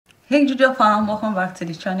Hey Jojo fam, welcome back to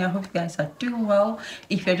the channel. I hope you guys are doing well.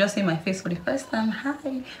 If you're just seeing my face for the first time,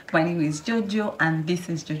 hi, my name is Jojo and this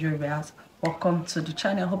is Jojo Reals. Welcome to the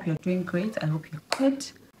channel. I hope you're doing great. I hope you're good.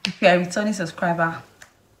 If you're a returning subscriber,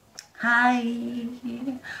 hi,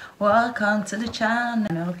 welcome to the channel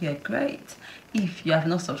and I hope you're great. If you have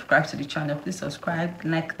not subscribed to the channel, please subscribe,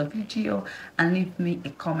 like the video and leave me a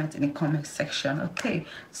comment in the comment section. Okay,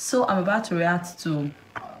 so I'm about to react to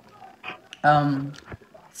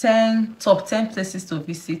top 10 places to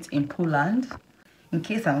visit in Poland, in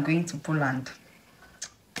case I'm going to Poland.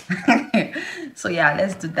 So yeah,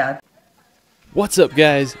 let's do that. What's up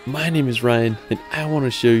guys, my name is Ryan and I want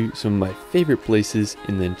to show you some of my favorite places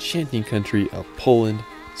in the enchanting country of Poland.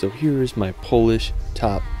 So here is my Polish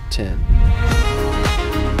top 10.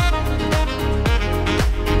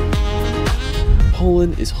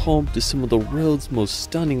 Poland is home to some of the world's most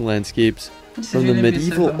stunning landscapes. From the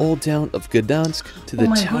medieval old town of Gdansk to the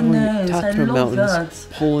towering Tatra Mountains,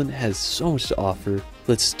 Poland has so much to offer.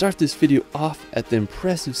 Let's start this video off at the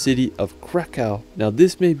impressive city of Krakow. Now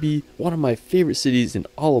this may be one of my favorite cities in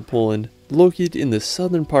all of Poland. Located in the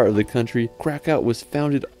southern part of the country, Krakow was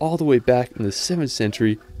founded all the way back in the 7th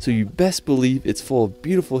century, so you best believe it's full of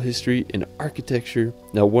beautiful history and architecture.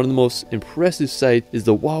 Now one of the most impressive sites is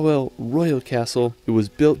the Wawel Royal Castle. It was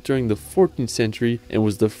built during the 14th century and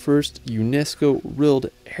was the first UNESCO World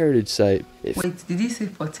Heritage Site. Wait, did he say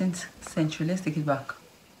 14th century? Let's take it back.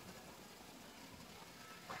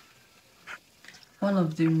 One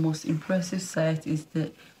of the most impressive sites is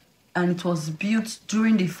and it was built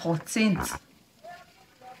during the 14th.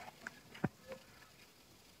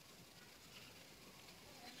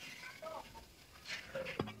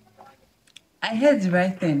 I heard the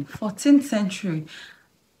right thing. 14th century,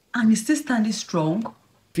 and it's still standing strong.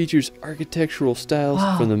 Features architectural styles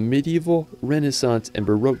from the medieval, Renaissance, and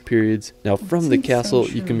Baroque periods. Now from the castle,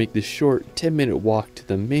 you can make the short 10-minute walk to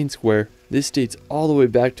the main square. This dates all the way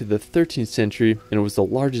back to the 13th century and it was the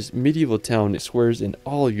largest medieval town squares in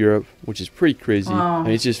all of Europe, which is pretty crazy. I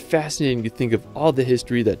mean, it's just fascinating to think of all the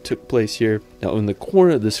history that took place here. Now in the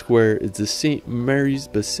corner of the square is the St. Mary's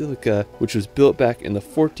Basilica, which was built back in the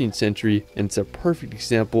 14th century and it's a perfect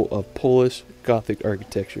example of Polish Gothic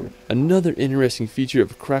architecture. Another interesting feature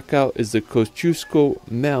of Krakow is the Kosciuszko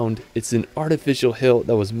Mound. It's an artificial hill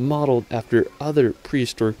that was modeled after other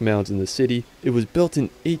prehistoric mounds in the city. It was built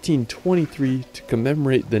in 1823 to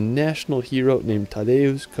commemorate the national hero named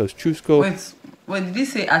Tadeusz Kosciuszko. Wait, did he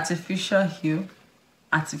say artificial hill?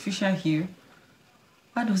 Artificial hill?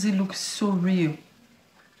 Why does it look so real?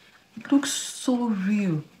 It looks so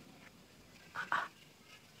real.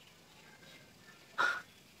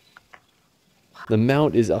 The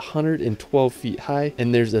mount is 112 feet high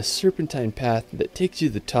and there's a serpentine path that takes you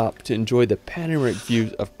to the top to enjoy the panoramic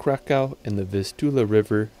views of Krakow and the Vistula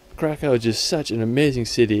River. Krakow is just such an amazing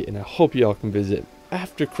city and I hope y'all can visit.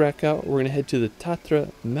 After Krakow, we're going to head to the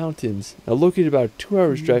Tatra Mountains. Now located about a 2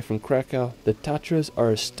 hours drive from Krakow, the Tatras are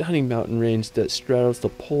a stunning mountain range that straddles the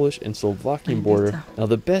Polish and Slovakian border. Now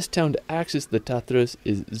the best town to access the Tatras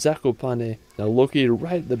is Zakopane. Now located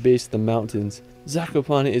right at the base of the mountains,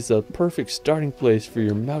 Zakopane is a perfect starting place for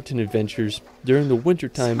your mountain adventures. During the winter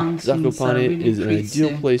time, Zakopane is an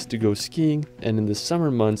ideal place to go skiing, and in the summer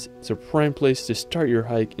months, it's a prime place to start your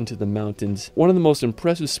hike into the mountains. One of the most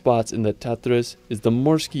impressive spots in the Tatras is the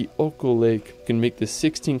Morskie Oko Lake. You can make the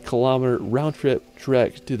 16-kilometer round-trip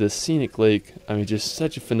trek to the scenic lake. I mean, just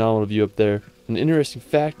such a phenomenal view up there. An interesting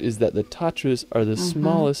fact is that the Tatras are the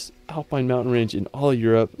smallest alpine mountain range in all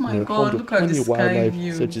Europe and are home to plenty of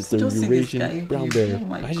wildlife such as the Eurasian brown bear.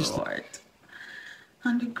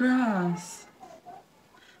 And the grass,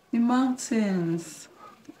 the mountains,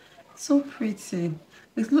 so pretty.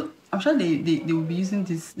 Look, I'm sure they will be using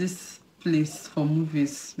this place for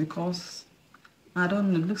movies because I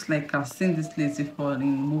don't know, it looks like I've seen this place before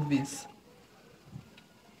in movies.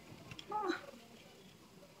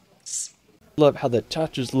 Love how the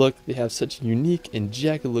Tatras look. They have such a unique and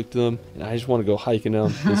jagged look to them and I just want to go hiking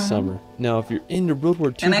them this summer. Now if you're into World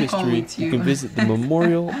War II history, you can visit the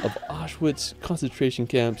Memorial of Auschwitz concentration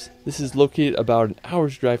camps. This is located about an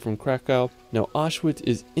hour's drive from Krakow. Now Auschwitz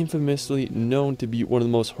is infamously known to be one of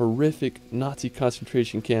the most horrific Nazi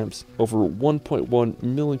concentration camps. Over 1.1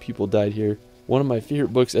 million people died here. One of my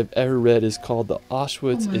favorite books I've ever read is called The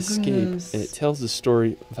Auschwitz Escape and it tells the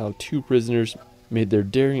story of how two prisoners made their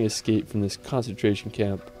daring escape from this concentration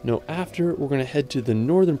camp. Now after, we're going to head to the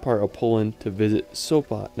northern part of Poland to visit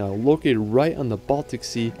Sopot. Now located right on the Baltic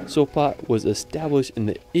Sea, Sopot was established in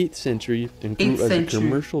the 8th century and grew as a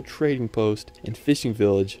commercial trading post and fishing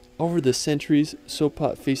village. Over the centuries,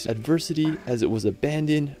 Sopot faced adversity as it was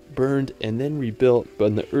abandoned, burned, and then rebuilt, but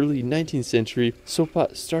in the early 19th century,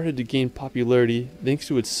 Sopot started to gain popularity thanks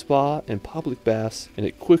to its spa and public baths, and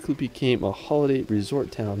it quickly became a holiday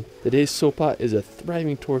resort town. Today, Sopot is a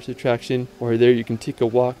thriving tourist attraction, where there you can take a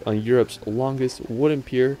walk on Europe's longest wooden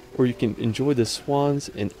pier, or you can enjoy the swans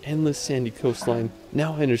and endless sandy coastline.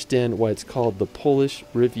 Now I understand why it's called the Polish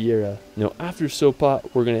Riviera. Now after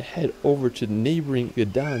Sopot, we're going to head over to neighboring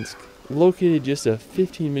Gdansk. Located just a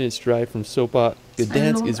 15 minutes drive from Sopot,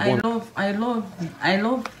 Gdansk is one. I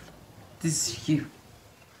love this view.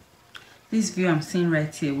 This view I'm seeing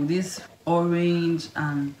right here with this orange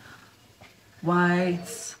and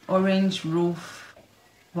white, orange roof,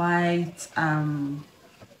 white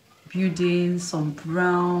buildings, some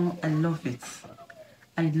brown. I love it.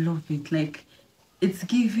 I love it. Like, it's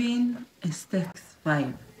giving aesthetics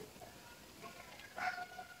vibe.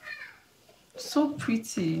 So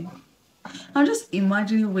pretty. I'm just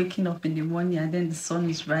imagining waking up in the morning and then the sun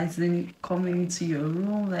is rising, coming into your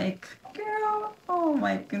room. Like, girl, oh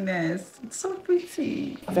my goodness, it's so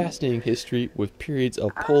pretty. Fascinating history with periods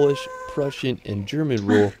of Polish, Prussian, and German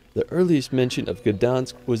rule. The earliest mention of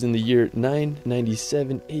Gdansk was in the year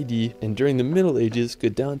 997 AD, and during the Middle Ages,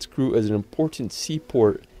 Gdansk grew as an important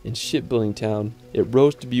seaport and shipbuilding town. It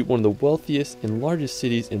rose to be one of the wealthiest and largest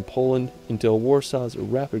cities in Poland until Warsaw's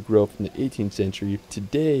rapid growth in the 18th century.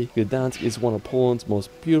 Today, Gdansk is one of Poland's most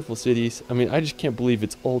beautiful cities. I mean, I just can't believe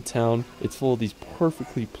it's old town. It's full of these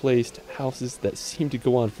perfectly placed houses that seem to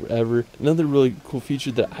go on forever. Another really cool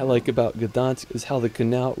feature that I like about Gdansk is how the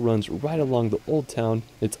canal runs right along the old town.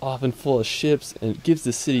 It's often full of ships and it gives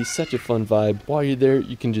the city such a fun vibe. While you're there,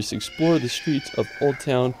 you can just explore the streets of Old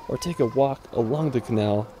Town or take a walk along the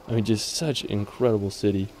canal. I mean, just such an incredible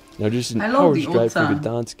city. Now, just an hour's drive from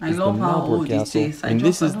Gdansk is the Malbork Castle, and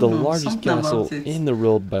this is the largest castle in the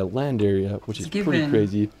world by land area, which is pretty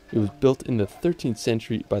crazy. It was built in the 13th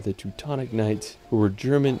century by the Teutonic Knights, who were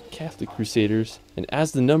German Catholic crusaders, and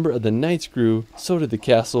as the number of the knights grew, so did the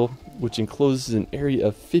castle, which encloses an area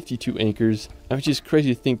of 52 acres. I mean, it's just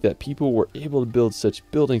crazy to think that people were able to build such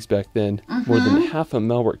buildings back then. More than half of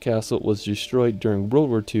Malbork Castle was destroyed during World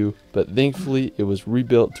War II, but thankfully it was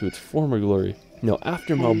rebuilt to its former glory. Now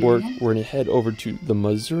after Malbork, we're going to head over to the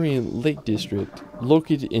Mazurian Lake District,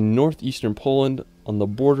 located in northeastern Poland on the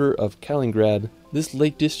border of Kaliningrad. This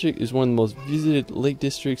lake district is one of the most visited lake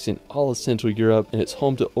districts in all of Central Europe, and it's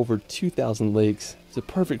home to over 2,000 lakes. It's a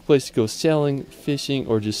perfect place to go sailing, fishing,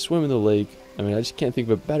 or just swim in the lake. I mean, I just can't think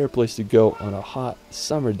of a better place to go on a hot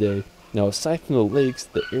summer day. Now aside from the lakes,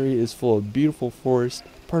 the area is full of beautiful forests,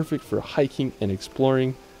 perfect for hiking and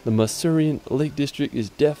exploring. The Masurian Lake District is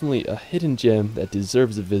definitely a hidden gem that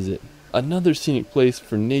deserves a visit. Another scenic place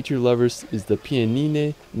for nature lovers is the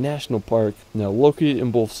Pieniny National Park. Now located in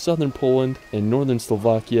both southern Poland and northern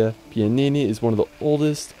Slovakia, Pieniny is one of the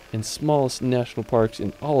oldest and smallest national parks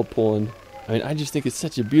in all of Poland. I mean, I just think it's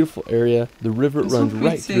such a beautiful area. The river runs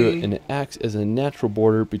right through it, and it acts as a natural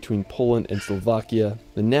border between Poland and Slovakia.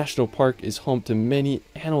 The national park is home to many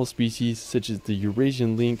animal species such as the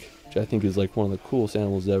Eurasian lynx, which I think is like one of the coolest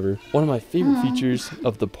animals ever. One of my favorite features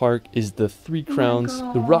of the park is the Three Crowns.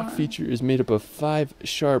 The rock feature is made up of 5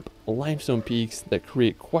 sharp limestone peaks that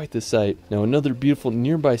create quite the sight. Now another beautiful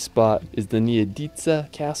nearby spot is the Niedica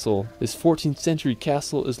Castle. This 14th century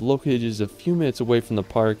castle is located just a few minutes away from the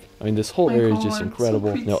park. I mean, this whole area is just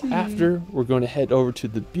incredible. Now after, we're going to head over to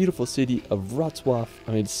the beautiful city of Wrocław.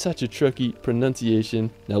 I mean, it's such a tricky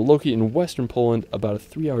pronunciation. Now located in western Poland, about a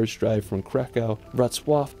 3-hour drive from Krakow,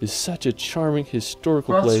 Wrocław is such a charming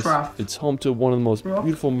historical place. It's home to one of the most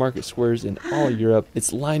beautiful market squares in all of Europe.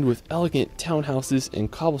 It's lined with elegant townhouses and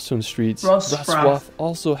cobblestone streets. Wrocław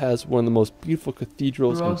also has one of the most beautiful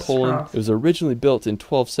cathedrals in Poland. It was originally built in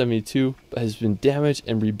 1272, but has been damaged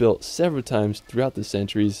and rebuilt several times throughout the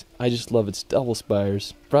centuries. I just love its double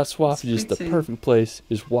spires. Wrocław is just the perfect place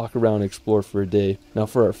to just walk around and explore for a day. Now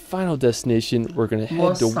for our final destination, we're going to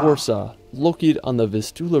head to Warsaw. Located on the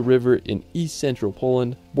Vistula River in east central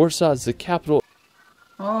Poland, Warsaw is the capital.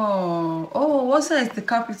 Warsaw is the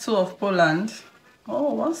capital of Poland.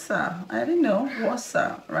 Oh, Warsaw. I didn't know.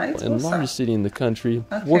 Warsaw, right? And largest city in the country.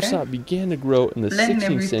 Okay. Warsaw began to grow in the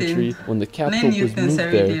 16th century when the capital was moved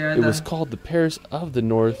there. It was called the Paris of the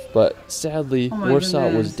North, but sadly,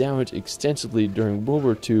 Warsaw was damaged extensively during World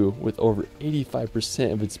War II, with over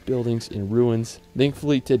 85% of its buildings in ruins.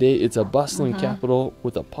 Thankfully, today it's a bustling capital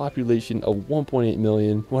with a population of 1.8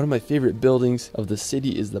 million. One of my favorite buildings of the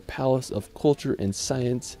city is the Palace of Culture and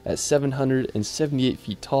Science. At 778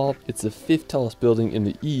 feet tall, it's the 5th tallest building in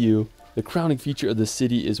the EU. The crowning feature of the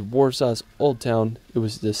city is Warsaw's Old Town. It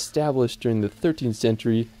was established during the 13th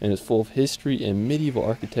century and is full of history and medieval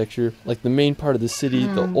architecture. Like the main part of the city,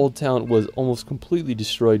 the Old Town was almost completely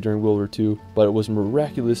destroyed during World War II, but it was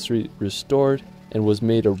miraculously restored and was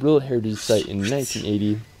made a World Heritage Site in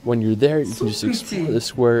 1980. When you're there, you can just explore the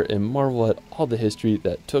square and marvel at all the history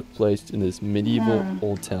that took place in this medieval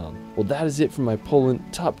old town. Well, that is it for my Poland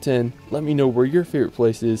top 10. Let me know where your favorite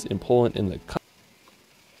place is in Poland in the comments.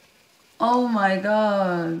 Oh my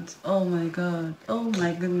god. Oh my god. Oh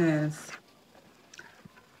my goodness.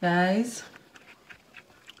 Guys,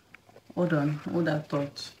 hold on. Hold that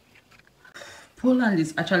thought. Poland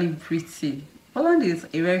is actually pretty. Poland is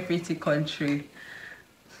a very pretty country.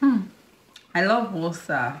 I love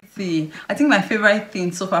Warsaw. See, I think my favorite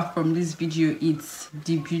thing so far from this video is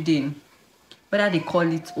the building. Whether they call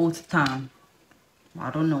it Old Town, I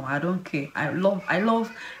don't know. I don't care. I love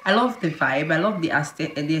the vibe. I love the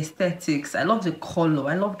aesthetics. I love the color.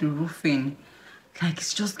 I love the roofing. Like,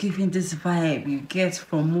 it's just giving this vibe you get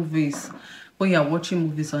from movies when you're watching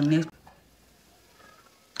movies on Netflix.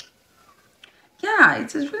 Yeah,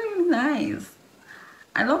 it is really nice.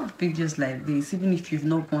 I love videos like this, even if you've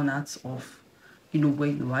not gone out of, where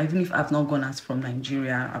you are. Even if I've not gone out from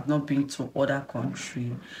Nigeria, I've not been to other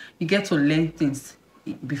country. You get to learn things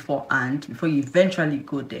beforehand before you eventually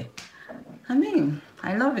go there. I mean,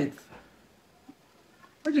 I love it.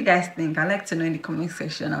 What do you guys think? I'd like to know in the comment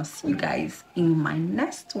section. I'll see you guys in my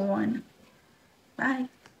next one. Bye.